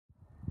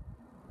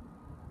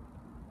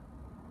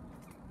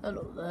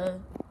Hello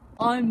there,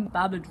 I'm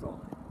Babbage Roy,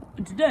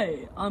 and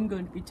today I'm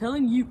going to be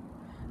telling you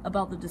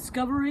about the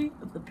discovery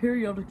of the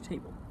periodic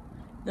table.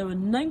 There were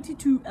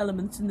 92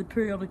 elements in the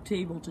periodic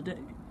table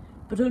today,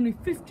 but only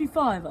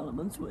 55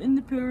 elements were in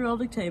the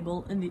periodic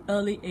table in the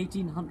early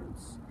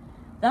 1800s.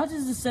 That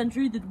is the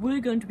century that we're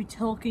going to be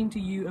talking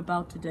to you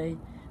about today,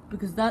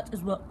 because that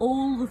is where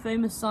all the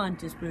famous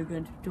scientists we're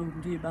going to be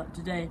talking to you about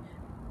today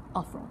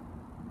are from.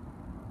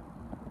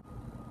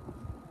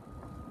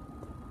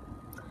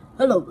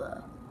 Hello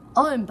there,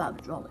 I'm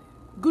Babbage Roy.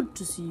 Good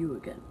to see you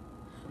again.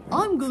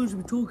 I'm going to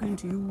be talking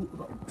to you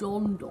about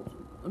John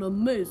Dalton, an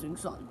amazing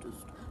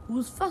scientist who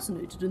was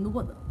fascinated in the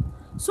weather.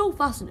 So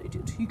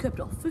fascinated, he kept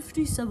a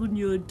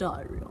 57-year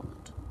diary on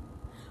it.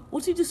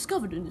 What he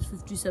discovered in his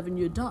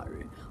 57-year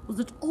diary was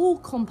that all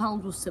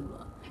compounds were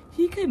similar.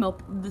 He came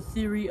up with the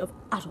theory of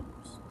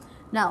atoms.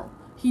 Now,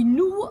 he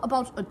knew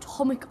about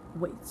atomic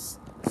weights,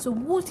 so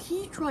what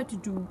he tried to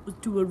do was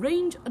to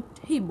arrange a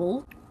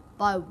table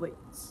by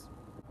weights.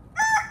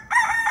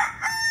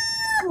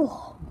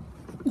 Oh,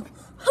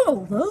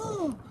 hello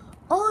there,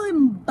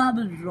 I'm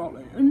Babbage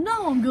Roy, and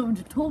now I'm going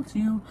to talk to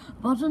you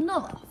about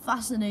another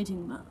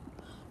fascinating man,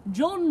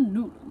 John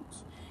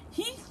Newlands.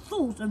 He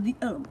thought of the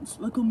elements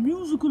like a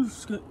musical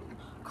scale,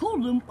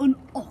 called them an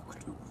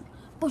octave,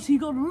 but he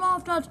got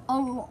laughed at a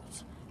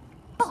lot.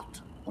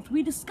 But what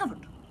we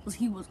discovered was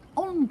he was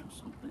onto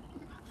something.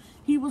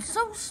 He was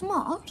so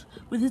smart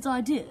with his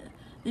idea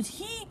that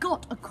he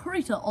got a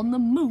crater on the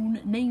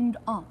moon named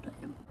after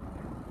him.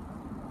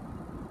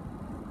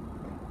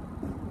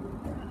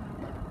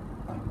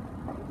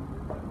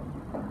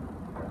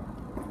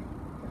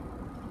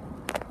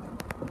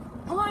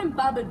 I'm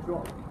Babbage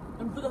Roy,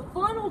 and for the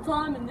final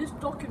time in this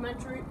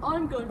documentary,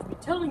 I'm going to be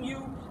telling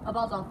you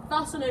about a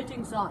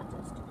fascinating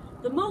scientist,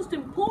 the most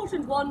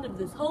important one of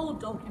this whole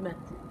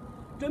documentary,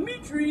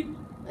 Dmitri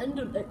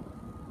Mendeleev.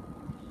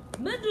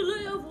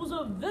 Mendeleev was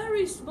a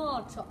very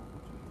smart child,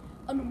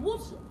 and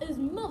what his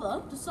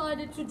mother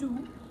decided to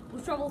do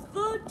was travel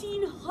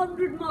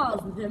 1,300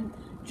 miles with him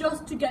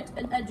just to get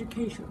an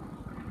education.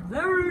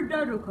 Very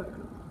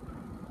dedicated.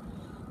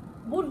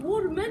 What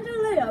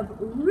Mendeleev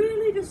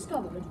really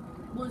discovered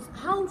was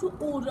how to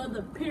order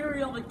the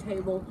periodic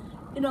table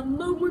in a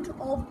moment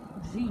of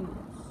genius.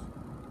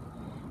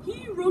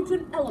 He wrote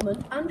an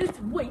element and its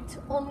weight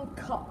on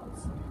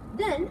cards.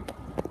 Then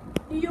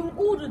he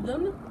ordered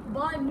them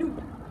by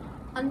Newton,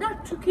 and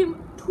that took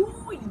him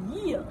 2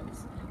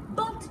 years.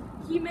 But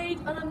he made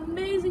an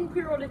amazing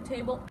periodic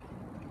table.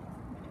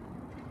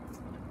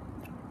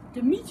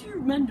 Dmitri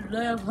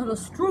Mendeleev had a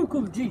stroke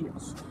of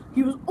genius.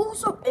 He was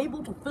also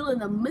able to fill in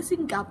the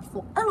missing gaps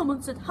for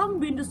elements that haven't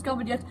been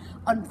discovered yet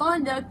and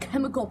find their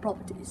chemical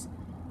properties.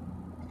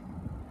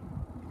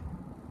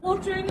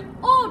 Watching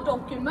our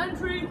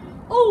documentary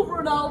over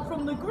and out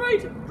from the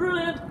great,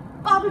 brilliant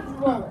Babbage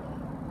Roy.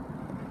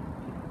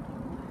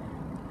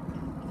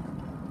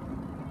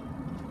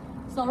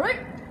 Sorry?